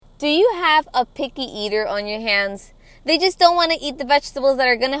Do you have a picky eater on your hands? They just don't want to eat the vegetables that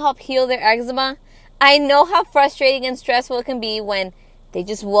are going to help heal their eczema. I know how frustrating and stressful it can be when they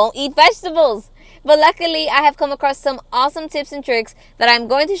just won't eat vegetables. But luckily, I have come across some awesome tips and tricks that I'm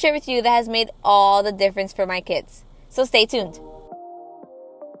going to share with you that has made all the difference for my kids. So stay tuned.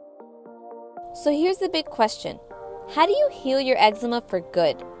 So here's the big question. How do you heal your eczema for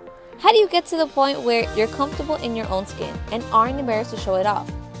good? How do you get to the point where you're comfortable in your own skin and aren't embarrassed to show it off?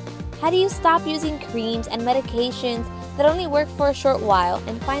 How do you stop using creams and medications that only work for a short while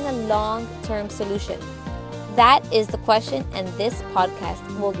and find a long-term solution? That is the question, and this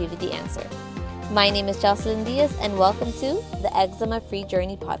podcast will give you the answer. My name is Jocelyn Diaz, and welcome to the Eczema Free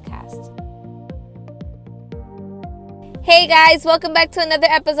Journey podcast. Hey guys, welcome back to another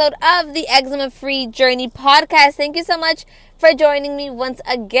episode of the Eczema Free Journey podcast. Thank you so much for joining me once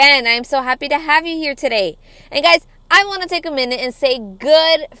again. I'm so happy to have you here today. And guys, I want to take a minute and say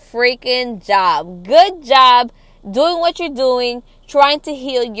good freaking job. Good job doing what you're doing, trying to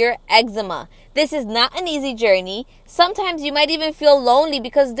heal your eczema. This is not an easy journey. Sometimes you might even feel lonely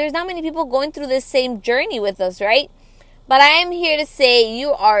because there's not many people going through this same journey with us, right? But I am here to say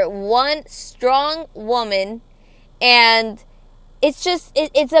you are one strong woman, and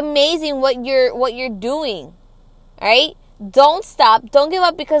it's amazing what you're doing. All right? Don't stop. Don't give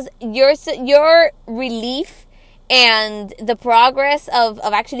up, because your relief and the progress of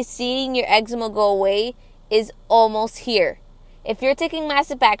actually seeing your eczema go away is almost here. If you're taking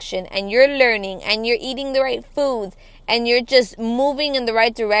massive action and you're learning and you're eating the right foods and you're just moving in the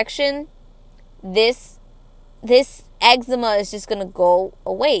right direction, this eczema is just going to go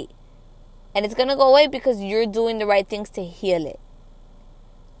away. And it's going to go away because you're doing the right things to heal it.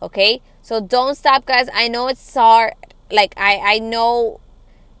 Okay? So don't stop, guys. I know it's hard. Like, I know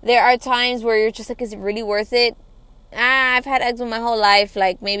there are times where you're just like, is it really worth it? I've had eczema my whole life.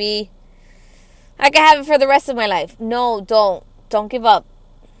 Like, maybe I can have it for the rest of my life. No, don't. Don't give up.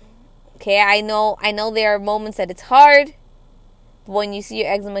 Okay, I know there are moments that it's hard. But when you see your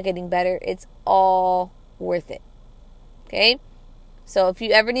eczema getting better, it's all worth it. Okay? So if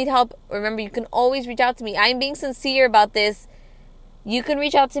you ever need help, remember, you can always reach out to me. I'm being sincere about this. You can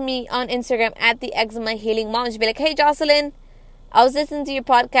reach out to me on Instagram at the Eczema Healing Mom. Just be like, hey, Jocelyn, I was listening to your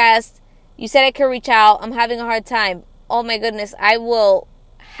podcast. You said I could reach out. I'm having a hard time. Oh my goodness, I will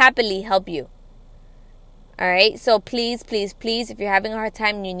happily help you. All right? So please, please, please, if you're having a hard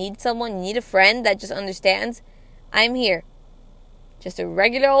time and you need someone, you need a friend that just understands, I'm here. Just a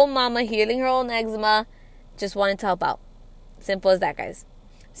regular old mama healing her own eczema. Just wanted to help out. Simple as that, guys.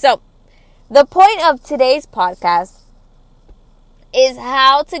 So the point of today's podcast is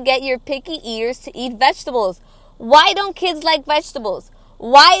how to get your picky eaters to eat vegetables. Why don't kids like vegetables?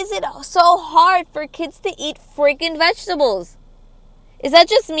 Why is it so hard for kids to eat freaking vegetables? Is that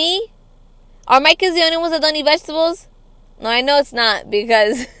just me? Are my kids the only ones that don't eat vegetables? No, I know it's not,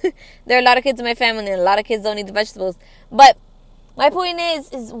 because there are a lot of kids in my family and a lot of kids don't eat the vegetables. But my point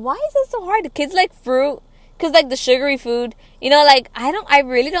is why is it so hard? Do kids like fruit? Kids like the sugary food. You know, like, I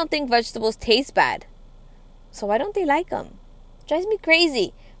really don't think vegetables taste bad. So why don't they like them? Drives me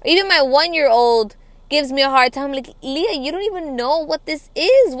crazy. Or even my 1-year-old gives me a hard time. Like, Leah, you don't even know what this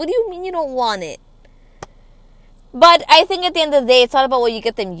is. What do you mean you don't want it? But I think at the end of the day, it's all about what you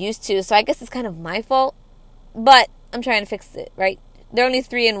get them used to. So I guess it's kind of my fault. But I'm trying to fix it, right? They're only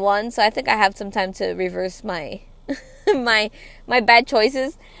 3 and 1, so I think I have some time to reverse my my bad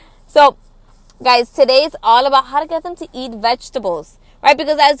choices. So, guys, today is all about how to get them to eat vegetables, right?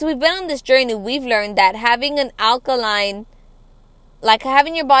 Because as we've been on this journey, we've learned that having an alkaline, like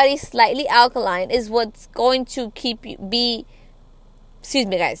having your body slightly alkaline, is what's going to keep you excuse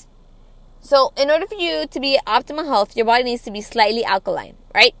me, guys. So in order for you to be optimal health, your body needs to be slightly alkaline,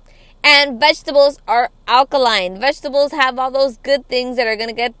 right? And vegetables are alkaline. Vegetables have all those good things that are going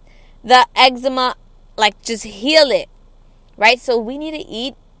to get the eczema, like, just heal it, right? So we need to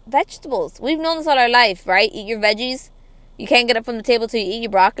eat vegetables. We've known this all our life, right? Eat your veggies. You can't get up from the table till you eat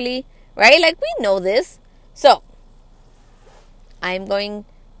your broccoli, right? Like, we know this. So I'm going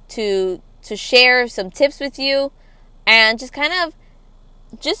to share some tips with you and just kind of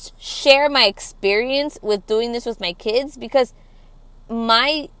share my experience with doing this with my kids, because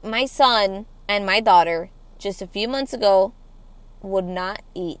my son and my daughter just a few months ago would not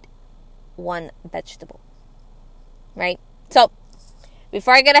eat one vegetable, right? So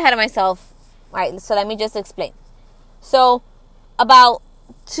before I get ahead of myself, all right, so let me just explain. So about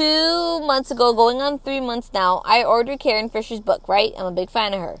 2 months ago, going on 3 months now, I ordered Karen Fisher's book, right? I'm a big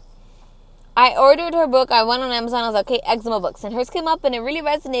fan of her. I ordered her book. I went on Amazon. I was like, okay, eczema books. And hers came up and it really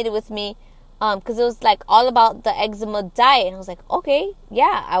resonated with me because it was like all about the eczema diet. And I was like, okay,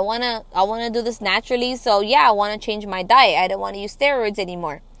 yeah, I wanna do this naturally. So yeah, I want to change my diet. I don't want to use steroids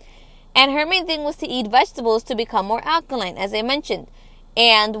anymore. And her main thing was to eat vegetables to become more alkaline, as I mentioned.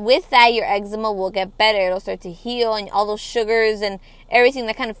 And with that, your eczema will get better. It'll start to heal, and all those sugars and everything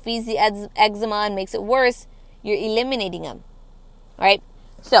that kind of feeds the eczema and makes it worse, you're eliminating them. Right?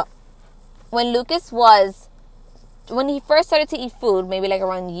 So, when he first started to eat food, maybe like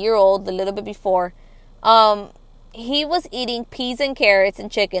around a year old, a little bit before, he was eating peas and carrots and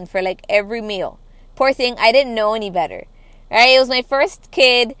chicken for like every meal. Poor thing, I didn't know any better. Right? It was my first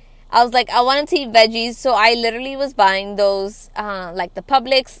kid. I was like, I want him to eat veggies, so I literally was buying those, like the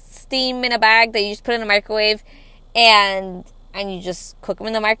Publix steam in a bag that you just put in the microwave, and you just cook them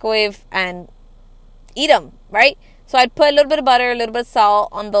in the microwave and eat them, right? So I'd put a little bit of butter, a little bit of salt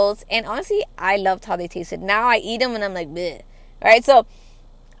on those, and honestly, I loved how they tasted. Now I eat them and I'm like, bleh. Right? So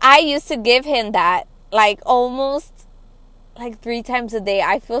I used to give him that, like almost like 3 times a day.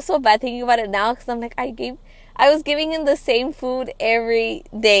 I feel so bad thinking about it now, because I'm like, I was giving him the same food every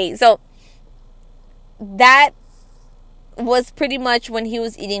day. So that was pretty much when he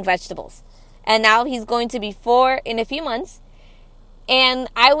was eating vegetables. And now he's going to be 4 in a few months. And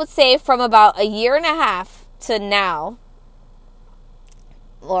I would say from about a year and a half to now,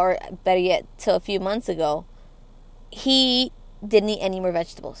 or better yet, to a few months ago, he didn't eat any more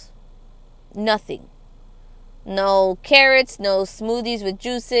vegetables. Nothing. No carrots, no smoothies with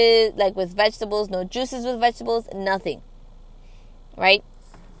juices, like with vegetables, no juices with vegetables, nothing. Right?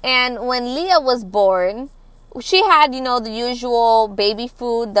 And when Leah was born, she had, the usual baby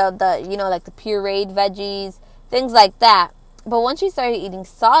food, the like the pureed veggies, things like that. But once she started eating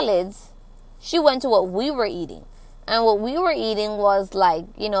solids, she went to what we were eating. And what we were eating was like,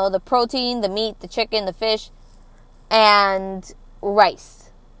 the protein, the meat, the chicken, the fish, and rice.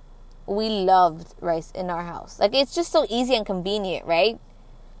 We loved rice in our house. Like, it's just so easy and convenient, right?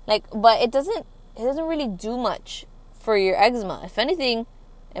 Like, but it doesn't really do much for your eczema. If anything,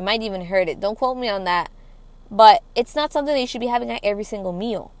 it might even hurt it. Don't quote me on that. But it's not something that you should be having at every single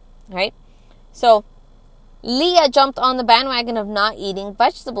meal, right? So Leah jumped on the bandwagon of not eating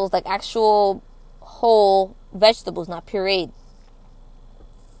vegetables, like actual whole vegetables, not pureed.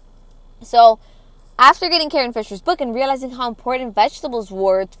 So after getting Karen Fisher's book and realizing how important vegetables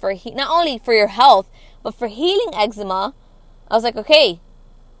were for not only for your health, but for healing eczema, I was like, okay,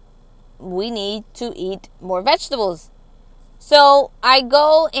 we need to eat more vegetables. So I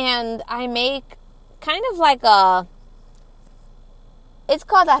go and I make kind of like it's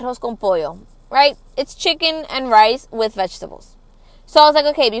called arroz con pollo, right? It's chicken and rice with vegetables. So I was like,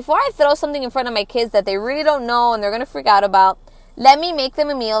 okay, before I throw something in front of my kids that they really don't know and they're going to freak out about, let me make them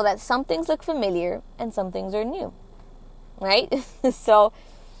a meal that some things look familiar and some things are new, right? So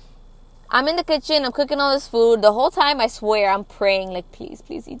I'm in the kitchen, I'm cooking all this food. The whole time, I swear, I'm praying, like, please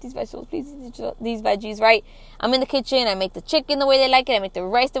eat these vegetables, please eat these veggies, right? I'm in the kitchen, I make the chicken the way they like it, I make the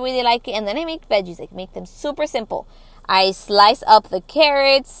rice the way they like it, and then I make veggies. I make them super simple. I slice up the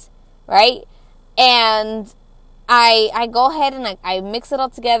carrots, right? And I go ahead and I mix it all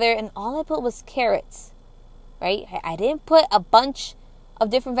together, and all I put was carrots, right? I didn't put a bunch of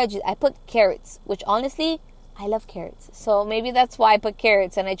different veggies. I put carrots, which honestly, I love carrots. So maybe that's why I put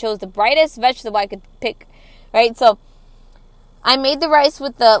carrots, and I chose the brightest vegetable I could pick, right? So I made the rice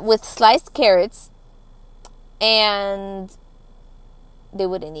with sliced carrots, and they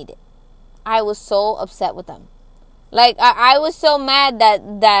wouldn't eat it. I was so upset with them. Like, I was so mad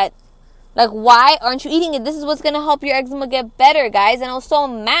that like, why aren't you eating it? This is what's going to help your eczema get better, guys. And I was so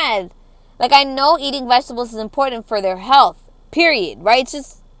mad. Like, I know eating vegetables is important for their health, period, right?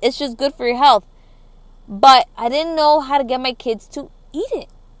 It's just good for your health. But I didn't know how to get my kids to eat it.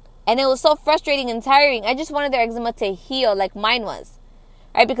 And it was so frustrating and tiring. I just wanted their eczema to heal like mine was,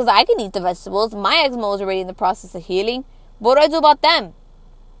 right? Because I can eat the vegetables. My eczema was already in the process of healing. What do I do about them?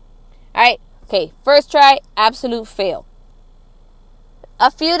 All right. Okay, first try, absolute fail. A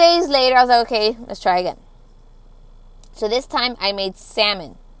few days later, I was like, okay, let's try again. So this time, I made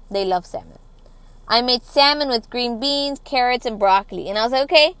salmon. They love salmon. I made salmon with green beans, carrots, and broccoli. And I was like,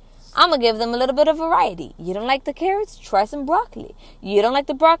 okay, I'm going to give them a little bit of variety. You don't like the carrots? Try some broccoli. You don't like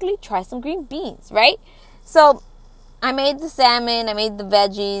the broccoli? Try some green beans, right? So I made the salmon, I made the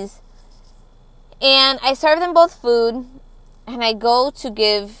veggies, and I served them both food, and I go to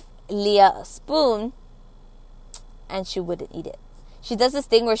give Leah a spoon, and she wouldn't eat it. She does this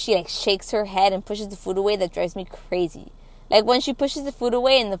thing where she like shakes her head and pushes the food away that drives me crazy. Like when she pushes the food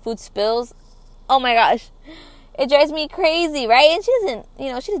away and the food spills, oh my gosh, it drives me crazy, right? And she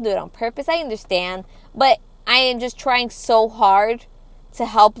doesn't do it on purpose. I understand, but I am just trying so hard to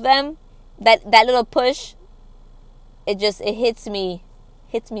help them that little push, it hits me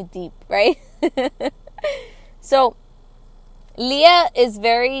deep, right? So Leah is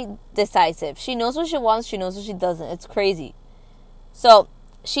very decisive. She knows what she wants. She knows what she doesn't. It's crazy. So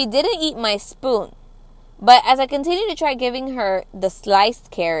she didn't eat my spoon. But as I continued to try giving her the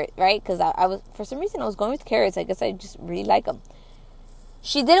sliced carrot, right? Because I was, for some reason, I was going with carrots. I guess I just really like them.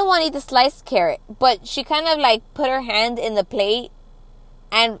 She didn't want to eat the sliced carrot. But she kind of like put her hand in the plate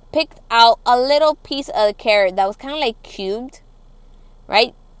and picked out a little piece of the carrot that was kind of like cubed,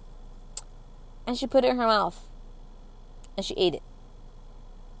 right? And she put it in her mouth. And she ate it.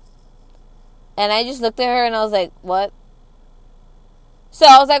 And I just looked at her and I was like, what? So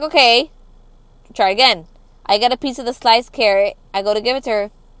I was like, okay, try again. I got a piece of the sliced carrot. I go to give it to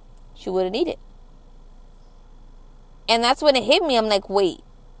her. She wouldn't eat it. And that's when it hit me. I'm like, wait.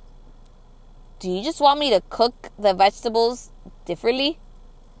 Do you just want me to cook the vegetables differently?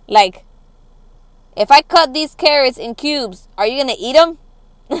 Like, if I cut these carrots in cubes, are you going to eat them?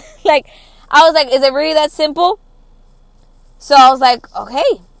 Like, I was like, is it really that simple? So I was like,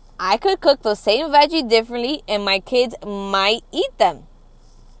 okay, I could cook the same veggie differently and my kids might eat them.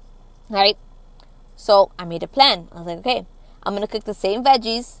 Right? So I made a plan. I was like, okay, I'm going to cook the same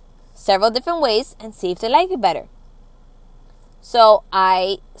veggies several different ways and see if they like it better. So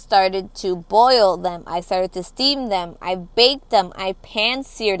I started to boil them. I started to steam them. I baked them. I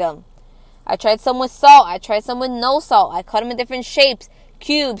pan-seared them. I tried some with salt. I tried some with no salt. I cut them in different shapes.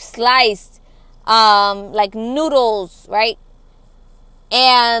 Cubes, sliced, like noodles, right?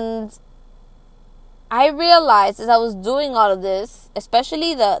 And I realized as I was doing all of this,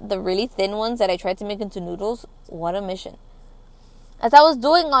 especially the really thin ones that I tried to make into noodles, what a mission. As I was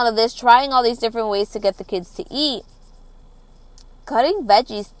doing all of this, trying all these different ways to get the kids to eat, cutting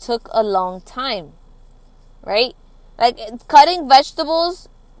veggies took a long time, right? Like, cutting vegetables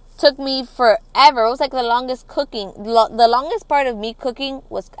took me forever. It was like the longest cooking. The longest part of me cooking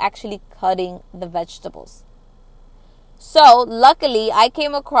was actually cutting the vegetables. So, luckily, I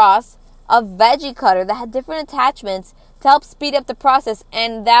came across a veggie cutter that had different attachments to help speed up the process,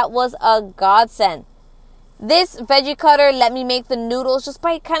 and that was a godsend. This veggie cutter let me make the noodles just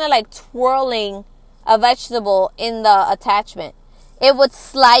by kind of like twirling a vegetable in the attachment. It would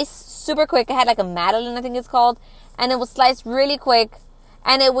slice super quick. It had like a Madeline, I think it's called, and it would slice really quick,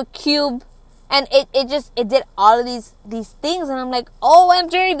 and it would cube, and it did all of these things, and I'm like,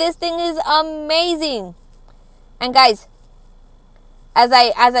 OMG, this thing is amazing. And guys, as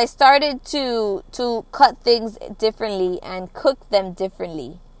I started to cut things differently and cook them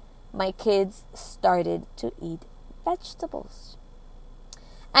differently, my kids started to eat vegetables.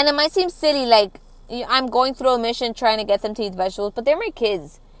 And it might seem silly, like I'm going through a mission trying to get them to eat vegetables, but they're my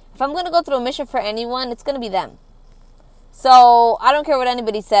kids. If I'm going to go through a mission for anyone, it's going to be them. So I don't care what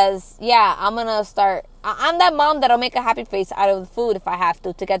anybody says. Yeah, I'm going to start. I'm that mom that'll make a happy face out of the food if I have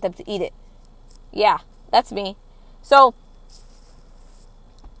to get them to eat it. Yeah, that's me. So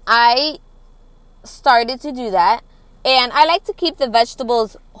I started to do that. And I like to keep the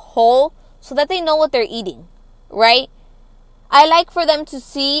vegetables whole so that they know what they're eating, right? I like for them to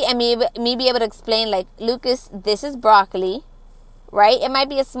see and me be able to explain, like, Lucas, this is broccoli, right? It might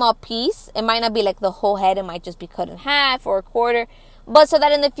be a small piece. It might not be like the whole head. It might just be cut in half or a quarter. But so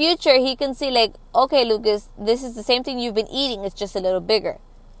that in the future he can see, like, okay, Lucas, this is the same thing you've been eating. It's just a little bigger.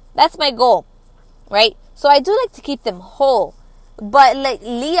 That's my goal, right? So I do like to keep them whole. But like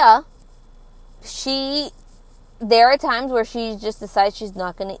Leah, there are times where she just decides she's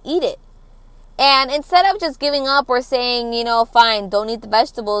not going to eat it. And instead of just giving up or saying, fine, don't eat the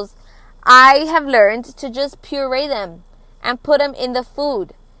vegetables, I have learned to just puree them and put them in the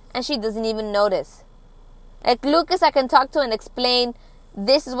food. And she doesn't even notice. Like Lucas, I can talk to and explain,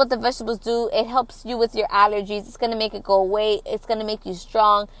 this is what the vegetables do. It helps you with your allergies. It's going to make it go away. It's going to make you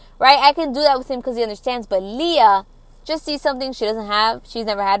strong, right? I can do that with him because he understands. But Leah just sees something she doesn't have, she's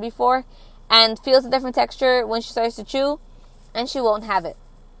never had before, and feels a different texture when she starts to chew, and she won't have it.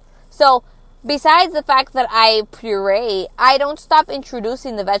 So, besides the fact that I puree, I don't stop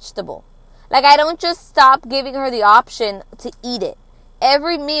introducing the vegetable. Like, I don't just stop giving her the option to eat it.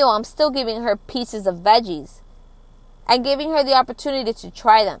 Every meal, I'm still giving her pieces of veggies and giving her the opportunity to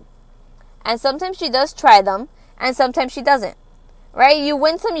try them. And sometimes she does try them, and sometimes she doesn't. Right? You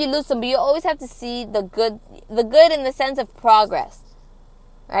win some, you lose some, but you always have to see the good in the sense of progress.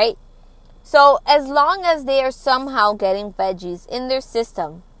 Right? So, as long as they are somehow getting veggies in their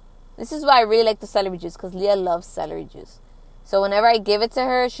system, this is why I really like the celery juice, because Leah loves celery juice. So, whenever I give it to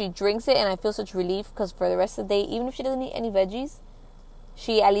her, she drinks it, and I feel such relief, because for the rest of the day, even if she doesn't eat any veggies,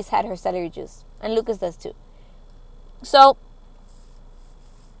 she at least had her celery juice. And Lucas does too. So,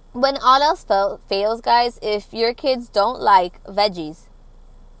 when all else fails, guys, if your kids don't like veggies,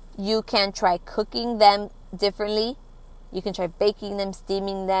 you can try cooking them differently. You can try baking them,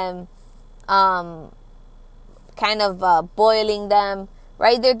 steaming them, boiling them,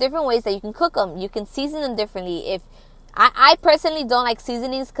 right? There are different ways that you can cook them. You can season them differently. If I personally don't like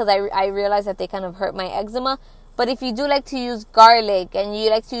seasonings because I realize that they kind of hurt my eczema. But if you do like to use garlic and you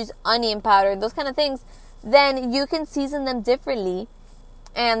like to use onion powder, those kind of things, then you can season them differently.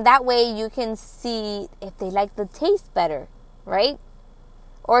 And that way you can see if they like the taste better, right?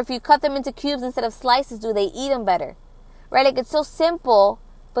 Or if you cut them into cubes instead of slices, do they eat them better? Right? Like, it's so simple,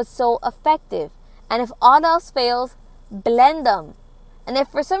 but so effective. And if all else fails, blend them. And if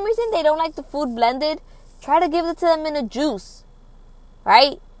for some reason they don't like the food blended, try to give it to them in a juice,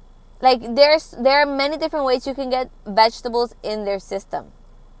 right? Like, there are many different ways you can get vegetables in their system.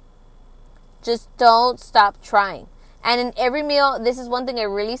 Just don't stop trying. And in every meal, this is one thing I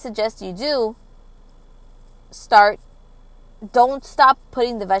really suggest you do. Don't stop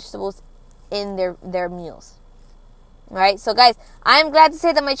putting the vegetables in their meals. Alright, so guys, I'm glad to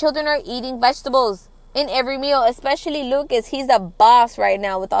say that my children are eating vegetables in every meal, especially Lucas. He's a boss right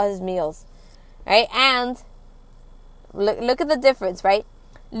now with all his meals. Right? And look at the difference, right?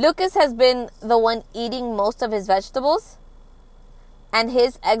 Lucas has been the one eating most of his vegetables, and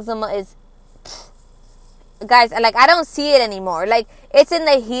his eczema is, guys, like, I don't see it anymore. Like, it's in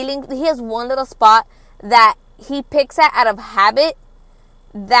the healing. He has one little spot that he picks at out of habit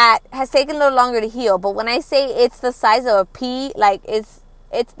that has taken a little longer to heal. But when I say it's the size of a pea, like, it's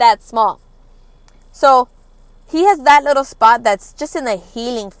that small. So he has that little spot that's just in the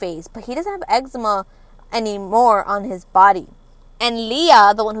healing phase, but he doesn't have eczema anymore on his body. And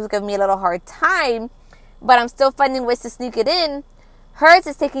Leah, the one who's giving me a little hard time, but I'm still finding ways to sneak it in, hers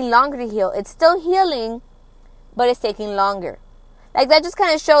is taking longer to heal. It's still healing, but it's taking longer. Like, that just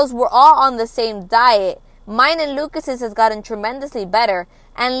kind of shows we're all on the same diet. Mine and Lucas's has gotten tremendously better,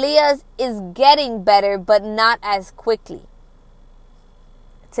 and Leah's is getting better, but not as quickly.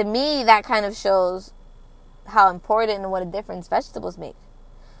 To me, that kind of shows how important and what a difference vegetables make.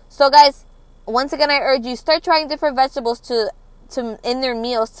 So, guys, once again, I urge you, start trying different vegetables to in their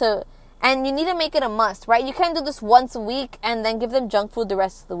meals, and you need to make it a must, right? You can't do this once a week and then give them junk food the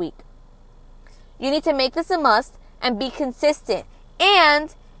rest of the week. You need to make this a must and be consistent.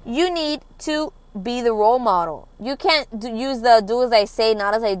 And you need to be the role model. You can't use the do as I say,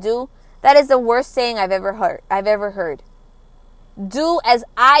 not as I do. That is the worst saying I've ever heard. Do as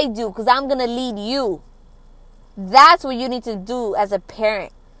I do, because I'm going to lead you. That's what you need to do as a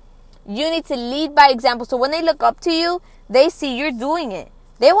parent. You need to lead by example. So when they look up to you, they see you're doing it.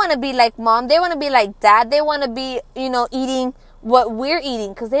 They want to be like mom. They want to be like dad. They want to be, eating what we're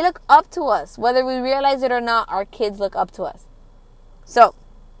eating, because they look up to us. Whether we realize it or not, our kids look up to us. So,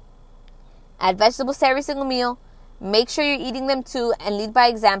 add vegetables to every single meal. Make sure you're eating them too, and lead by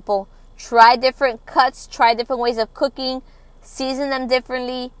example. Try different cuts. Try different ways of cooking. Season them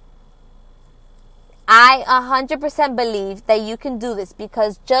differently. I 100% believe that you can do this,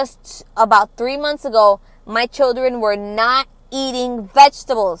 because just about 3 months ago, my children were not eating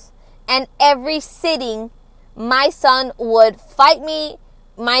vegetables. And every sitting, my son would fight me.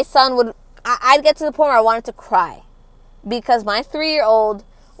 I'd get to the point where I wanted to cry, because my 3-year-old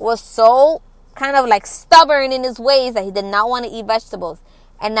was so kind of like stubborn in his ways that he did not want to eat vegetables.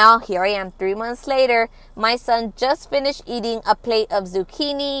 And now here I am 3 months later. My son just finished eating a plate of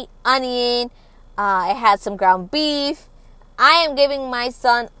zucchini, onion. I had some ground beef. I am giving my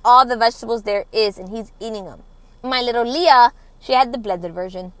son all the vegetables there is, and he's eating them. My little Leah, she had the blended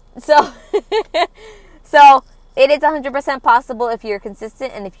version. So it is 100% possible if you're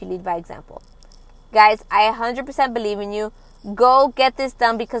consistent and if you lead by example. Guys, I 100% believe in you. Go get this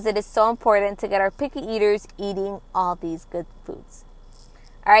done, because it is so important to get our picky eaters eating all these good foods.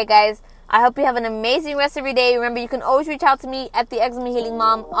 Alright, guys. I hope you have an amazing rest of your day. Remember, you can always reach out to me at the Eczema Healing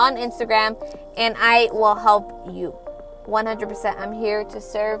Mom on Instagram, and I will help you. 100%. I'm here to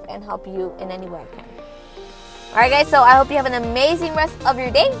serve and help you in any way I can. Alright, guys. So I hope you have an amazing rest of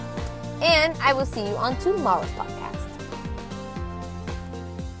your day, and I will see you on tomorrow's podcast.